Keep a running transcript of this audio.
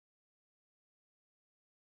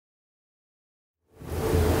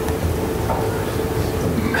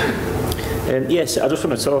Yes, I just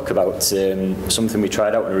want to talk about something we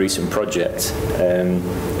tried out in a recent project.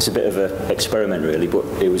 It's a bit of an experiment really, but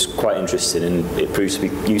it was quite interesting and it proved to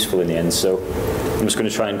be useful in the end. So I'm just going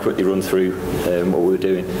to try and quickly run through what we were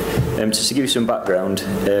doing. Just to give you some background,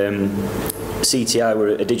 CTI, we're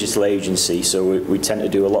a digital agency, so we tend to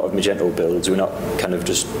do a lot of Magento builds. We're not kind of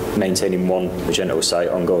just maintaining one Magento site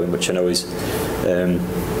ongoing, which I know is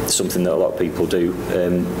something that a lot of people do.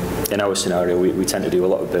 In our scenario, we tend to do a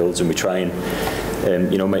lot of builds, and we try and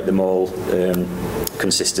make them all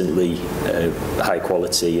consistently high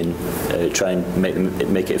quality, and try and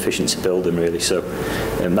make it efficient to build them really. So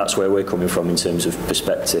that's where we're coming from in terms of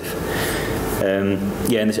perspective. And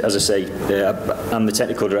as I say, I'm the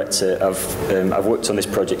technical director. I've worked on this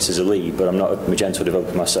project as a lead, but I'm not a Magento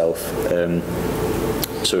developer myself.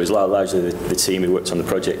 So it's largely the team who worked on the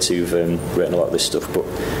project who've written a lot of this stuff. But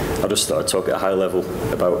I just thought I'd talk at a high level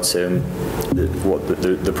about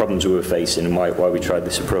the problems we were facing and why we tried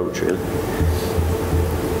this approach, really.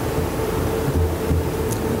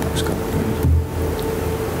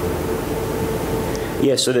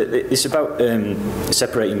 Yeah, so it's about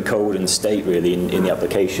separating code and state really in the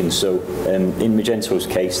application. So in Magento's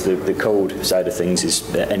case, the code side of things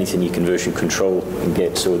is anything you can version control in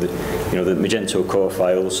Git. So the Magento core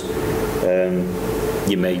files,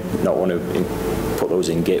 you may not want to put those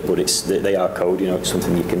in Git, but they are code. It's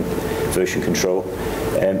something you can version control.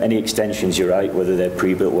 Any extensions, you're right, whether they're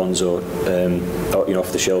pre-built ones or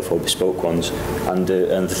off the shelf or bespoke ones, and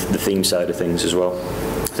the theme side of things as well.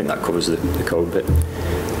 I think that covers the code bit.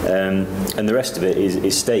 And the rest of it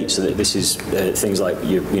is state, so that this is things like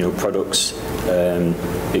your products,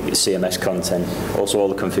 CMS content, also all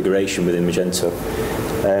the configuration within Magento.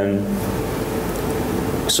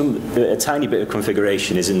 A tiny bit of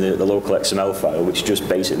configuration is in the local XML file, which just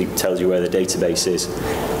basically tells you where the database is.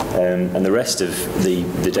 And the rest of the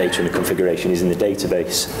data and the configuration is in the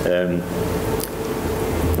database,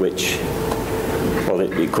 which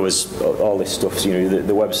it covers all this stuff. So,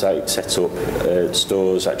 the website setup,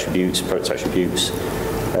 stores, attributes, product attributes.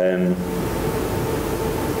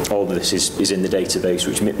 All of this is in the database,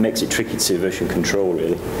 which makes it tricky to version control,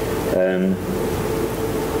 really.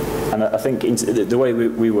 And I think the way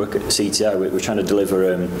we work at CTI, we're trying to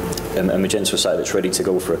deliver a Magento site that's ready to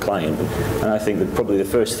go for a client. And I think that probably the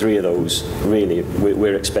first three of those, really,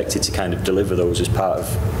 we're expected to kind of deliver those as part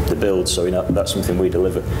of the build. So that's something we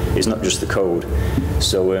deliver. It's not just the code.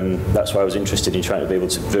 So that's why I was interested in trying to be able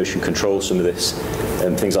to version control some of this.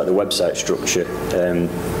 Things like the website structure,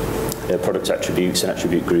 product attributes and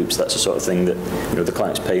attribute groups. That's the sort of thing that the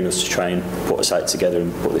client's paying us to try and put a site together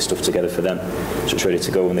and put this stuff together for them, so it's ready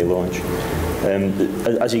to go when they launch.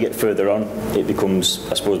 As you get further on, it becomes,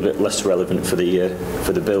 I suppose, a bit less relevant for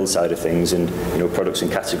the build side of things, and products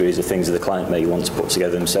and categories are things that the client may want to put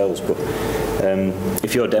together themselves. But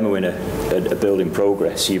if you're demoing a build in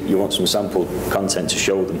progress, you want some sample content to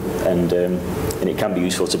show them, and it can be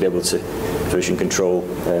useful to be able to version control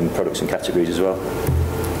products and categories as well.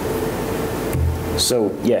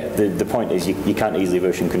 So yeah, the point is you can't easily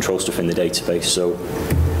version control stuff in the database. So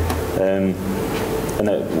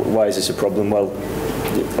why is this a problem? Well,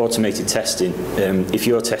 automated testing. If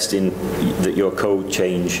you're testing that your code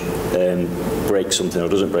change breaks something or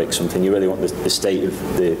doesn't break something, you really want the state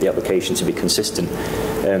of the application to be consistent.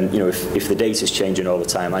 If the data's changing all the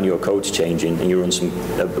time and your code's changing, and you run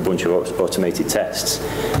a bunch of automated tests,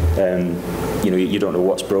 you don't know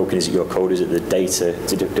what's broken. Is it your code? Is it the data?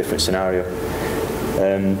 It's a different scenario.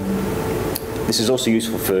 This is also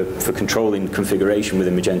useful for controlling configuration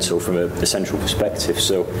within Magento from a central perspective.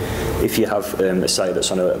 So if you have a site that's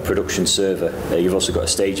on a production server, you've also got a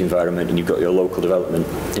stage environment, and you've got your local development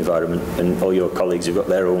environment, and all your colleagues have got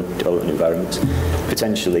their own development environments.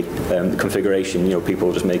 Potentially, the configuration, people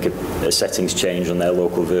will just make a settings change on their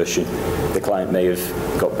local version. The client may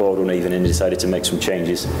have got bored one evening and decided to make some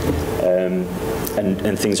changes.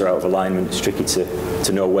 And things are out of alignment. It's tricky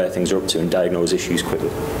to know where things are up to and diagnose issues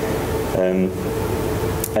quickly. And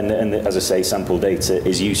as I say, sample data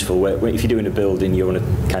is useful. If you're doing a build and you want to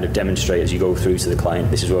kind of demonstrate as you go through to the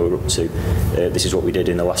client, this is where we're up to, this is what we did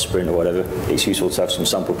in the last sprint or whatever, it's useful to have some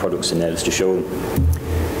sample products in there just to show them.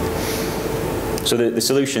 So the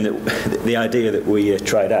solution, the idea that we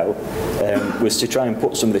tried out was to try and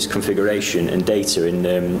put some of this configuration and data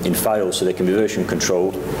in files so they can be version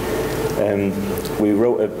controlled. We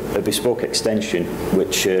wrote a bespoke extension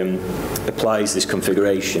which applies this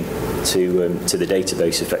configuration to the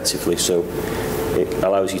database effectively. So it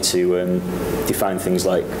allows you to define things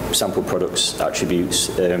like sample products attributes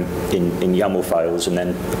in YAML files, and then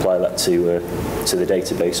apply that to the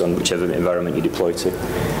database on whichever environment you deploy to.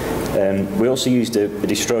 We also used a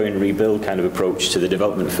destroy and rebuild kind of approach to the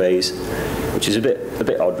development phase, which is a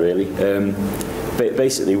bit odd, really. But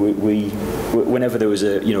basically, whenever there was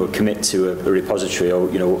a commit to a repository, or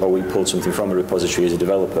we pulled something from a repository as a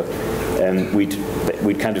developer,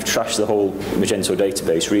 we'd kind of trash the whole Magento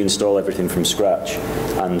database, reinstall everything from scratch,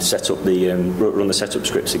 and set up run the setup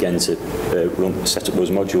scripts again to set up those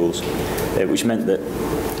modules, which meant that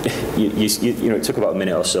it took about a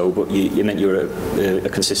minute or so, but it meant you were at a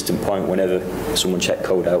consistent point. Whenever someone checked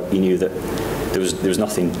code out, you knew that there was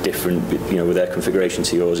nothing different, with their configuration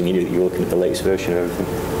to yours, and you knew that you were looking at the latest version of everything.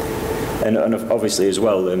 And obviously as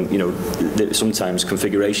well, sometimes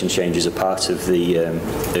configuration changes are part of the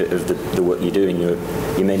work you're doing.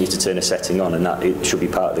 You may need to turn a setting on, and that it should be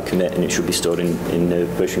part of the commit, and it should be stored in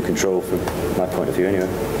version control from my point of view, anyway.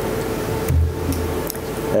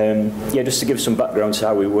 Just to give some background to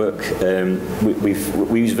how we work,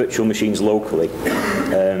 we use virtual machines locally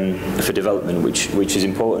for development, which is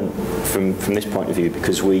important from this point of view,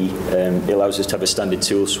 because it allows us to have a standard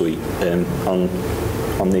tool suite on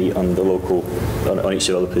each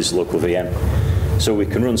developer's local VM. So we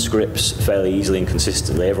can run scripts fairly easily and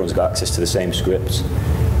consistently. Everyone's got access to the same scripts.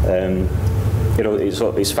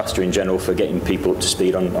 It's faster in general for getting people up to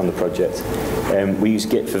speed on the project. We use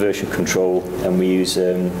Git for version control, and we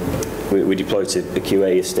deploy to a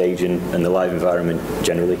QA, a stage, and the live environment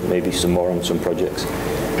generally, maybe some more on some projects.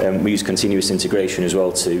 We use continuous integration as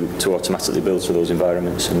well to automatically build to those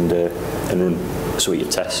environments and run a suite of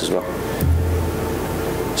tests as well.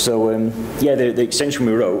 So the extension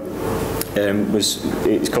we wrote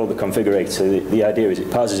it's called the configurator. The idea is it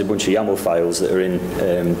parses a bunch of YAML files that are in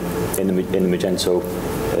the Magento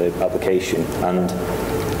application, and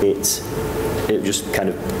it just kind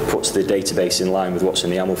of puts the database in line with what's in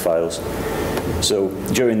the YAML files. So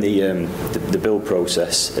during the build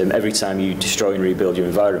process, every time you destroy and rebuild your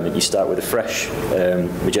environment, you start with a fresh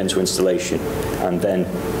Magento installation, and then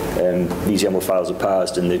these YAML files are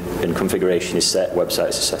parsed, and configuration is set, websites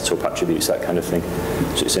are set up, attributes, that kind of thing.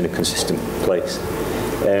 So it's in a consistent place.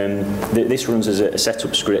 This runs as a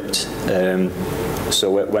setup script. So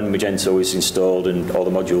when Magento is installed and all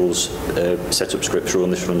the modules setup scripts run,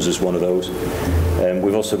 this runs as one of those.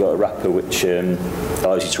 We've also got a wrapper which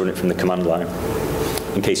allows you to run it from the command line,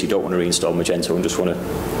 in case you don't want to reinstall Magento and just want to,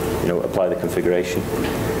 apply the configuration.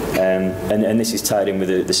 And this is tied in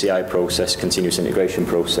with the CI process, continuous integration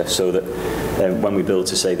process, so that when we build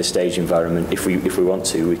to, say, the stage environment, if we want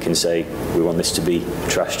to, we can say we want this to be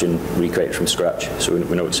trashed and recreated from scratch, so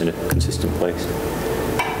we know it's in a consistent place.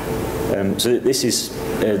 So this is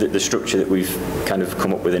the structure that we've kind of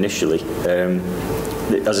come up with initially.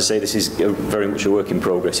 As I say, this is very much a work in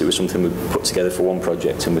progress. It was something we put together for one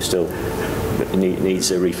project, and we still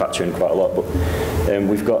needs refactoring quite a lot. But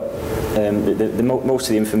we've got most of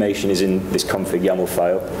the information is in this config YAML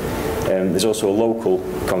file. There's also a local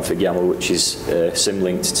config YAML, which is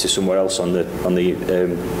symlinked to somewhere else on the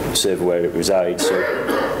server where it resides. So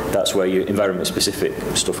that's where your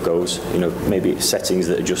environment-specific stuff goes. Maybe settings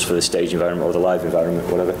that are just for the stage environment or the live environment,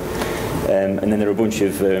 whatever. And then there are a bunch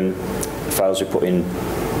of files we put in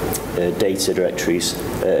data directories.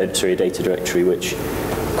 A data directory which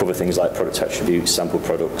cover things like product attributes, sample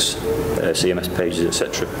products, CMS pages,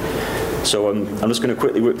 etc. So I'm just going to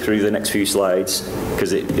quickly whip through the next few slides,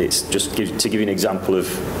 because it's just to give you an example of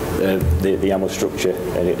the YAML structure.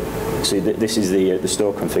 So this is the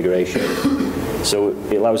store configuration. So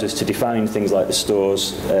it allows us to define things like the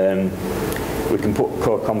stores. We can put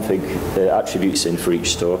core config attributes in for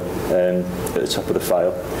each store at the top of the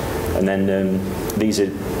file. And then these are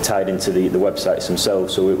tied into the websites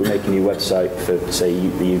themselves. So we're making a new website for, say,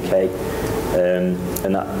 the UK,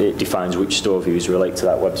 and that it defines which store views relate to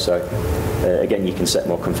that website. Again, you can set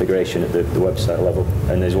more configuration at the website level.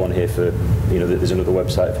 And there's one here for, there's another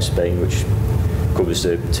website for Spain which covers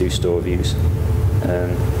the 2 store views,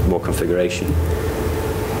 more configuration.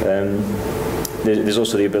 There's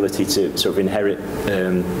also the ability to sort of inherit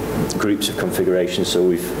groups of configuration. So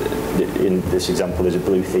in this example, there's a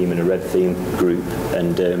blue theme and a red theme group,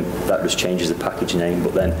 and that just changes the package name.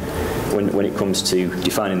 But then when it comes to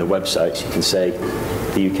defining the websites, you can say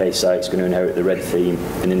the UK site's going to inherit the red theme,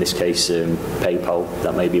 and in this case, PayPal,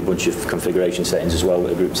 that may be a bunch of configuration settings as well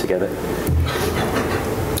that are grouped together.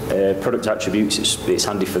 Product attributes, it's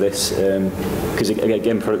handy for this, because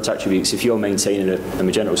again, product attributes, if you're maintaining a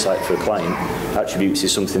Magento site for a client, attributes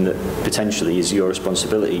is something that potentially is your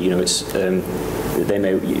responsibility. You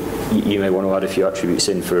may want to add a few attributes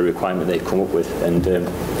in for a requirement they've come up with, and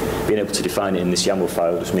being able to define it in this YAML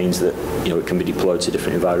file just means that it can be deployed to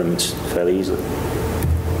different environments fairly easily.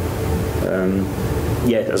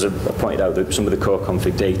 yeah, as I pointed out, that some of the core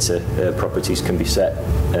config data properties can be set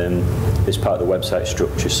as part of the website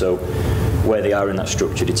structure. So where they are in that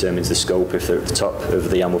structure determines the scope. If they're at the top of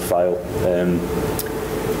the YAML file,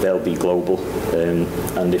 they'll be global,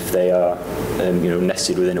 and if they are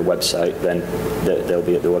nested within a website, then they'll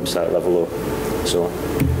be at the website level or so on.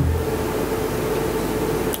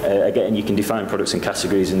 Again, you can define products and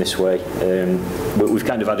categories in this way. We've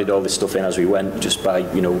kind of added all this stuff in as we went, just by,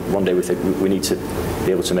 one day we think we need to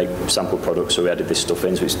be able to make sample products, so we added this stuff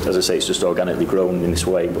in. So it's, as I say, it's just organically grown in this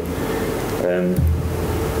way. But,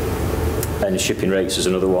 and shipping rates is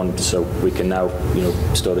another one, so we can now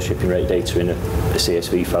store the shipping rate data in a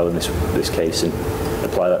CSV file in this case and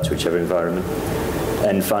apply that to whichever environment.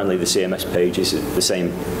 And finally, the CMS page is the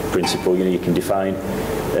same principle. You can define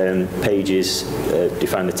pages,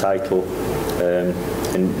 define the title, and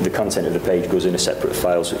the content of the page goes in a separate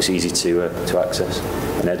file, so it's easy to access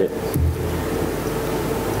and edit.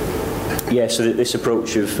 Yeah, so this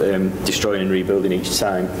approach of destroying and rebuilding each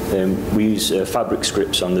time, we use Fabric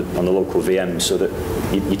scripts on the local VM, so that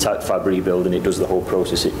you type fab rebuild and it does the whole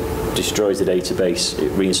process. It destroys the database,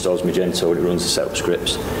 it reinstalls Magento, and it runs the setup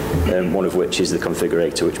scripts, one of which is the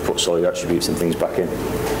configurator, which puts all your attributes and things back in.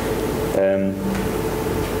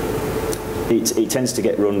 It tends to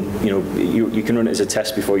get run, you can run it as a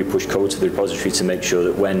test before you push code to the repository to make sure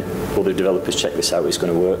that when other developers check this out, it's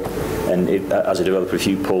going to work. And as a developer, if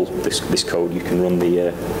you pull this code, you can run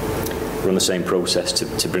the same process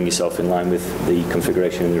to bring yourself in line with the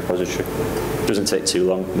configuration in the repository. It doesn't take too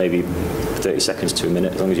long, maybe 30 seconds to a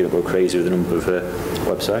minute, as long as you don't go crazy with the number of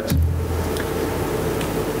websites.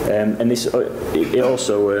 And this, it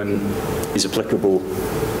also is applicable.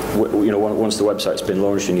 Once the website's been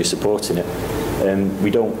launched and you're supporting it,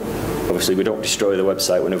 we don't destroy the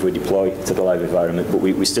website whenever we deploy to the live environment, but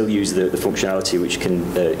we still use the functionality which can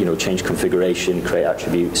change configuration, create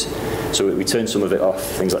attributes. So we turn some of it off.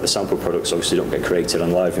 Things like the sample products obviously don't get created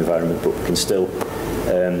on live environment, but we can still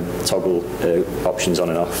toggle options on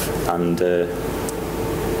and off, and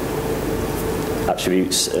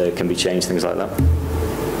attributes can be changed, things like that.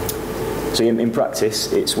 So in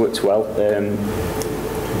practice, it's worked well.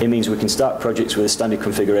 It means we can start projects with a standard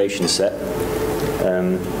configuration set.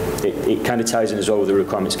 It kind of ties in as well with the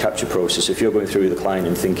requirements capture process. If you're going through with the client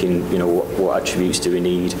and thinking, what attributes do we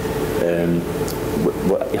need, how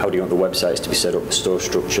do you want the websites to be set up, the store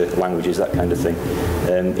structure, languages, that kind of thing,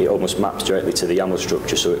 it almost maps directly to the YAML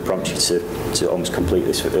structure, so it prompts you to almost complete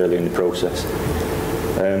this early in the process.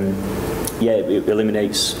 Yeah, it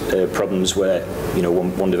eliminates problems where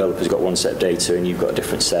one developer's got one set of data and you've got a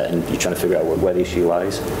different set, and you're trying to figure out where the issue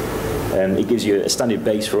lies. It gives you a standard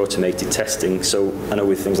base for automated testing. So I know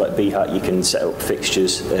with things like BHAT you can set up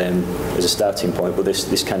fixtures as a starting point, but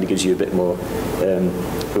this kind of gives you a bit more.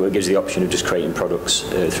 It gives you the option of just creating products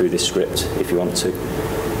through this script if you want to,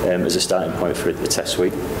 as a starting point for the test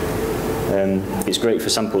suite. It's great for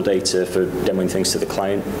sample data for demoing things to the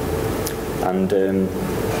client, and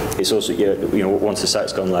it's also, once the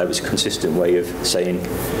site's gone live, it's a consistent way of saying,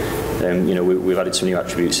 we've added some new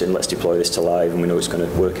attributes in, let's deploy this to live, and we know it's going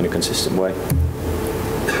to work in a consistent way.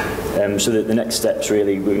 So the next steps,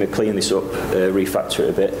 really, we're going to clean this up, refactor it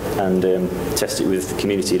a bit, and test it with the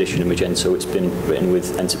Community Edition of Magento. It's been written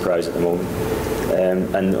with Enterprise at the moment.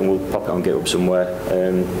 And we'll pop it on GitHub somewhere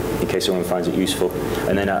in case someone finds it useful.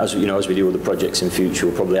 And then as we do other projects in future,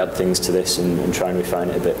 we'll probably add things to this and try and refine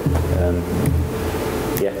it a bit.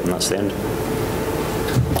 Yeah, and that's the end.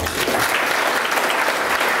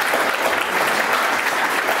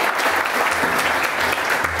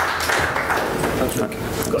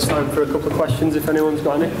 Got time for a couple of questions if anyone's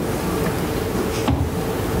got any.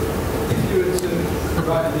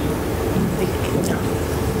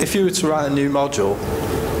 If you were to write a new module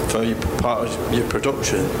for part of your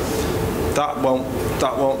production, that won't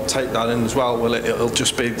take that in as well, will it? It'll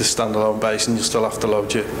just be the standalone base, and you'll still have to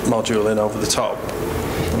load your module in over the top.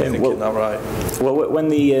 Am I thinking that right? Well, when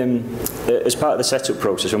as part of the setup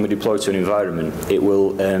process, when we deploy to an environment, it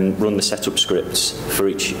will run the setup scripts for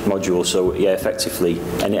each module. So yeah, effectively,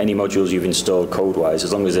 any modules you've installed code-wise,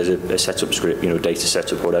 as long as there's a setup script, data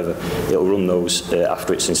setup, whatever, it'll run those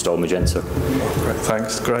after it's installed Magento. Great,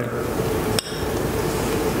 thanks. Great.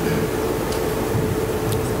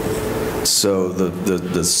 So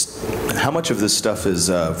how much of this stuff is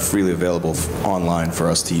freely available online for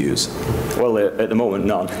us to use? Well, at the moment,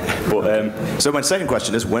 none. But So my second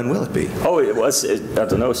question is, when will it be? it was. I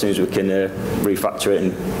don't know. As soon as we can refactor it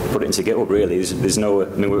and put it into GitHub, really, there's no. I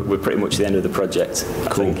mean, we're pretty much at the end of the project.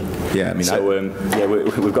 I think. Yeah, I mean, so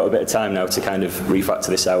we've got a bit of time now to kind of refactor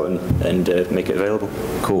this out and make it available.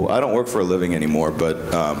 Cool. I don't work for a living anymore,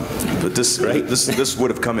 but this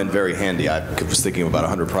would have come in very handy. I was thinking about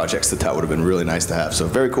 100 projects that would have been really nice to have. So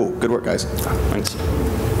very cool. Good work, guys. Thanks.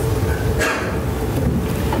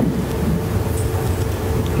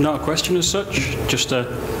 Not a question as such, just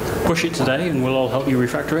push it today and we'll all help you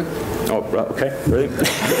refactor it. Oh, right, okay,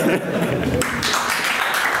 brilliant.